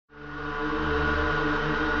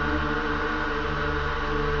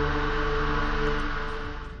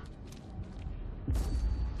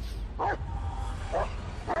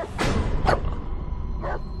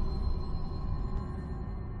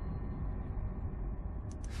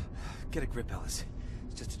Get a grip, Ellis.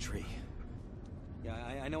 It's just a tree. Yeah,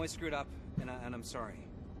 I know I screwed up, and I'm sorry.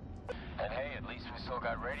 And hey, at least we still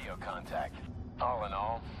got radio contact. All in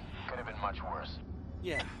all, could have been much worse.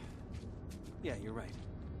 Yeah. Yeah, you're right.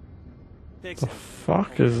 Thanks. The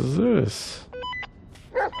fuck is this?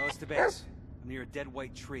 Oh, it's the base. I'm near a dead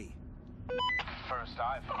white tree. First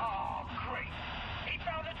I've... Oh, great. He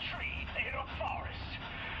found a tree in a forest.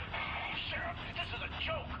 Sheriff, this is a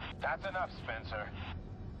joke. That's enough, Spencer.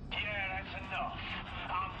 Yeah, that's enough.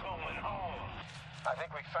 I'm going home. I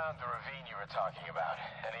think we found the ravine you were talking about.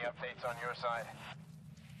 Any updates on your side?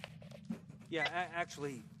 Yeah,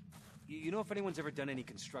 actually, you know if anyone's ever done any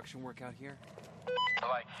construction work out here?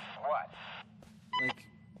 Like what? Like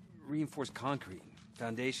reinforced concrete,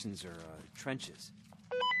 foundations, or trenches.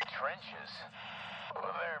 Trenches?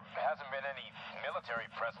 Well, there hasn't been any military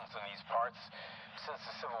presence in these parts since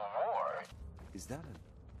the Civil War. Is that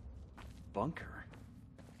a bunker?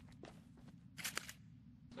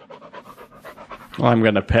 I'm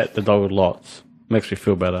gonna pet the dog lots. Makes me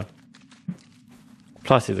feel better.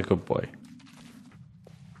 Plus, he's a good boy.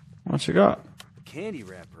 What you got? Candy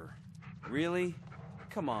wrapper? Really?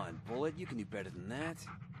 Come on, Bullet. You can do better than that.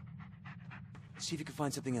 See if you can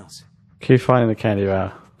find something else. Keep finding the candy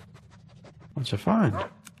bar. What'd you find?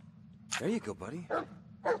 There you go, buddy.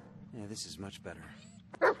 Yeah, this is much better.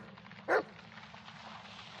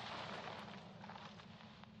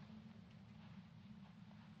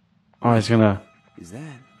 Oh, he's gonna... Is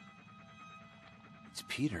that? It's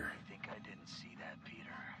Peter. I think I didn't see that,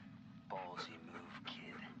 Peter. Ballsy move,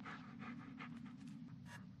 kid.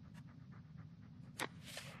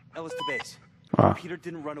 Ellis to base. Ah. Peter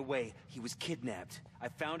didn't run away. He was kidnapped. I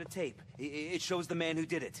found a tape. It shows the man who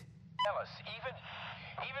did it. Ellis, even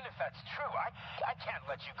if that's true, I can't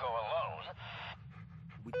let you go alone.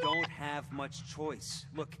 We don't have much choice.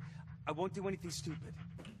 Look, I won't do anything stupid.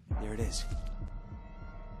 There it is.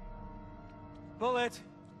 Bullet!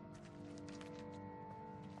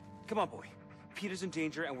 Come on, boy. Peter's in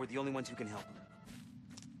danger, and we're the only ones who can help him.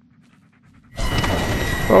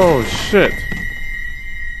 Oh, shit.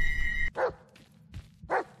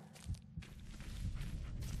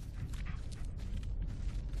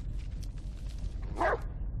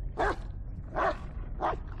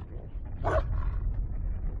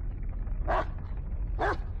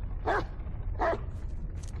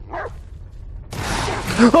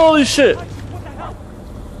 Holy shit! What the hell?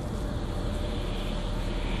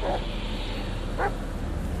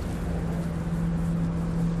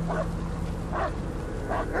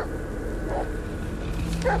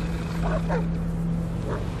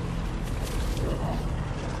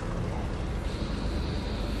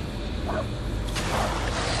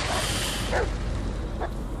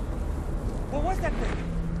 What was that thing?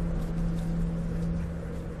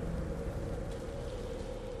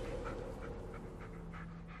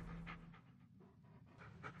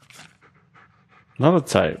 Another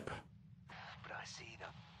tape. But I see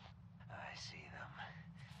them. I see them.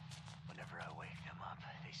 Whenever I wake them up,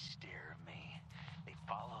 they stare at me. They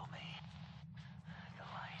follow me. The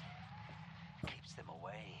light keeps them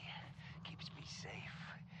away. Keeps me safe.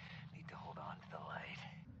 Need to hold on to the light.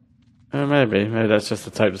 Maybe that's just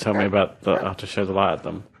the tape to tell me about the... I have to show the light at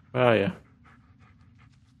them. Where are you?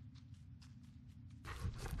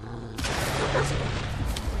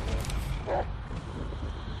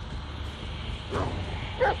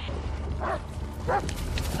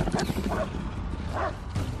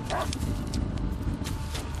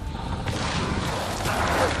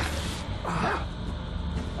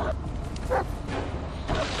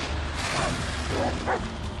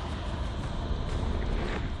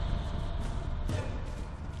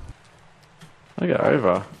 I get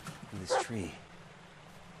over. This tree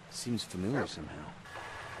seems familiar somehow.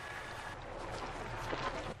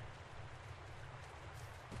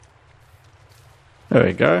 There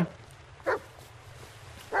we go. Hell.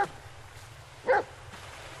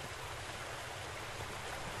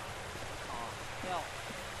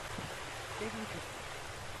 Maybe we could...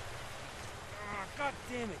 God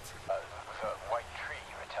damn it. The white tree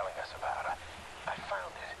you were telling us about. I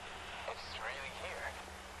found it. It's really here.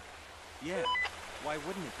 Yeah, why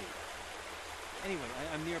wouldn't it be? Anyway,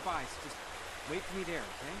 I'm nearby, so just wait for me there,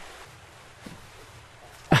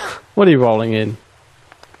 okay? What are you rolling in?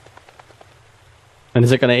 And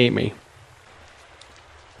is it going to eat me?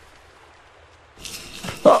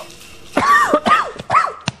 Oh.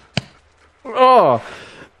 Oh!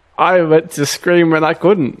 I went to scream when I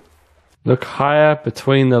couldn't. Look higher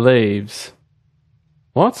between the leaves.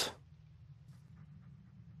 What?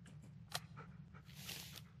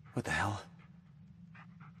 What the hell?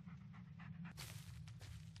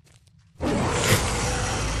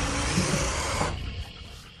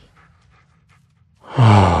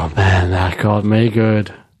 God, me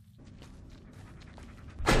good.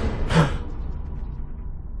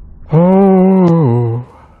 Oh.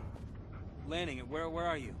 Lanning, where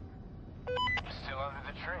are you? Still under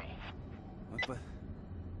the tree. What, but...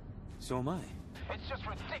 So am I. It's just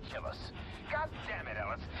ridiculous. God damn it,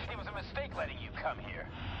 Ellis. It was a mistake letting you come here.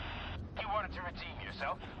 You wanted to redeem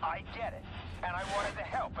yourself. I get it. And I wanted to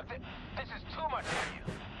help, but this is too much for you.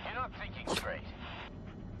 You're not thinking straight.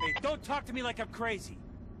 Hey, don't talk to me like I'm crazy.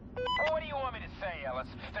 Well, what do you want me to say, Ellis?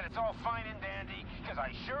 That it's all fine and dandy? Because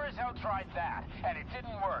I sure as hell tried that, and it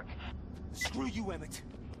didn't work. Screw you, Emmett.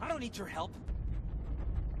 I don't need your help.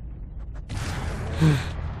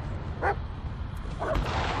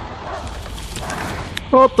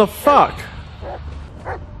 What the fuck?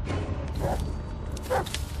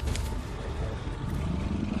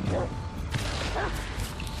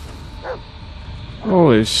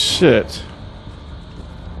 Holy shit.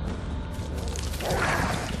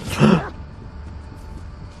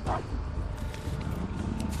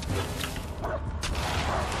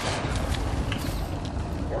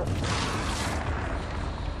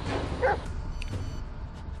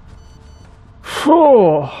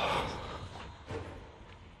 Oh.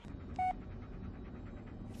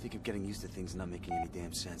 I think I'm getting used to things not making any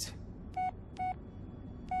damn sense.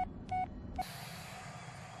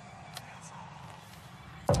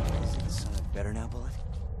 Is the sound better now, Bullet?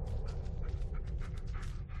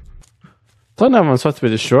 Don't know if I'm supposed to be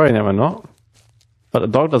destroying him or not. But the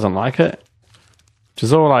dog doesn't like it. Which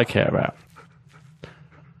is all I care about.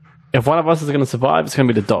 If one of us is going to survive, it's going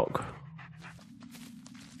to be the dog.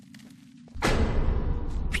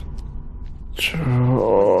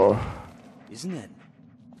 Isn't it?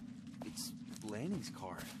 It's Lanning's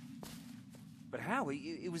car. But how?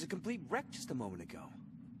 It was a complete wreck just a moment ago.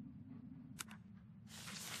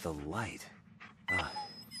 The light.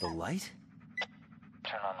 The light?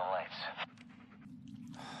 Turn on the lights.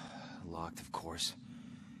 Locked, of course.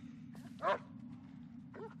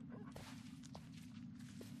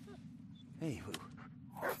 Hey,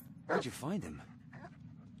 where'd you find him?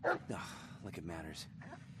 Like it matters.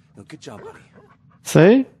 No, good job, buddy.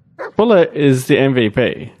 See? Bullet is the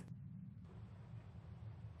MVP.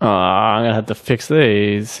 I'm gonna have to fix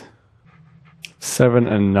these. 7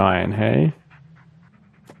 and 9, hey?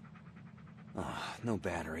 No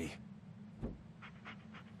battery.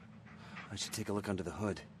 I should take a look under the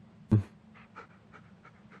hood.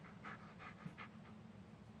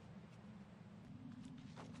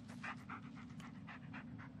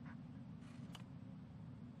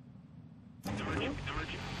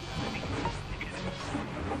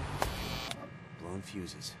 Blown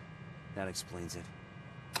fuses. That explains it.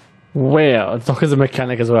 Well, the dog is a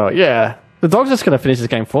mechanic as well. Yeah, the dog's just gonna finish this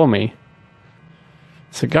game for me.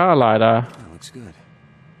 Cigar lighter. That looks good.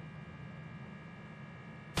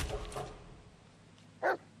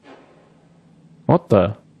 What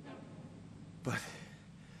the? But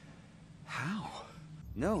how?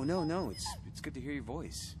 No. It's good to hear your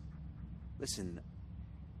voice. Listen,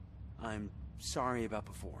 I'm sorry about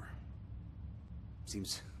before.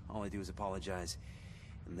 Seems all I do is apologize,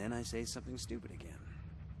 and then I say something stupid again.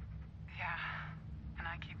 Yeah, and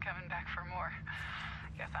I keep coming back for more.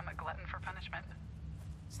 Guess I'm a glutton for punishment.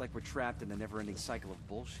 It's like we're trapped in a never-ending cycle of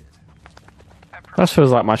bullshit. That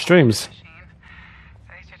feels like my streams. Machine.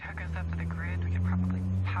 They should hook us up to the grid. We could probably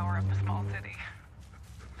power up a small city.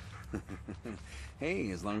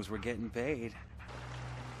 Hey, as long as we're getting paid.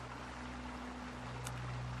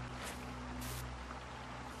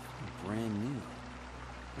 Brand new.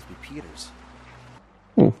 Must be Peter's.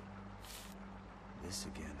 Ooh. This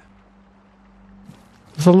again.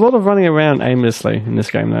 There's a lot of running around aimlessly in this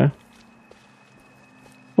game, though.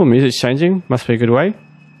 Oh, music's changing. Must be a good way.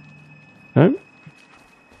 No?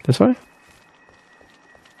 This way?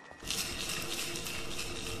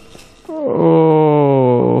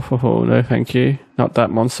 Oh, no thank you. Not that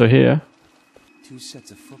monster here. 2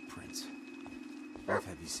 sets of footprints. Both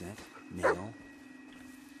heavy set. Nail.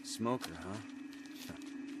 Smoker, huh?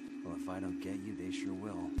 Well, if I don't get you, they sure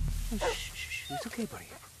will. Oh, shh. It's okay, buddy.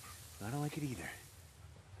 I don't like it either.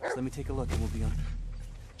 Just let me take a look and we'll be on...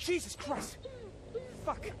 Jesus Christ!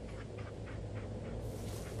 Fuck!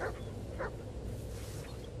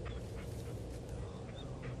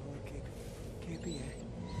 Can't be it.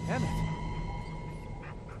 Emmett!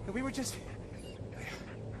 We were just...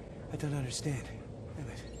 I don't understand.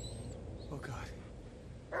 Emmett. Oh, God.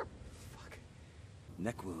 Fuck.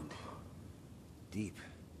 Neck wound. Deep.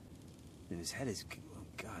 And his head is... Oh,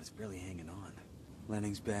 God, it's barely hanging on.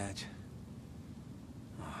 Lanning's badge.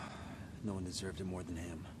 Oh, no one deserved it more than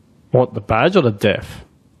him. What, the badge or the death?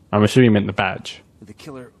 I'm assuming you meant the badge. The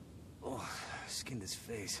killer... Oh, skinned his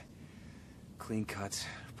face. clean cuts,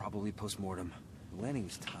 probably post-mortem. The landing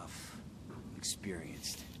was tough.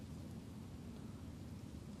 Experienced.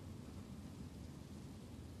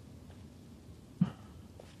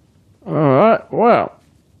 Alright, well.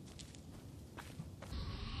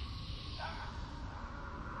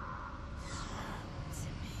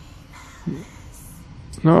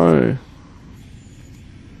 No.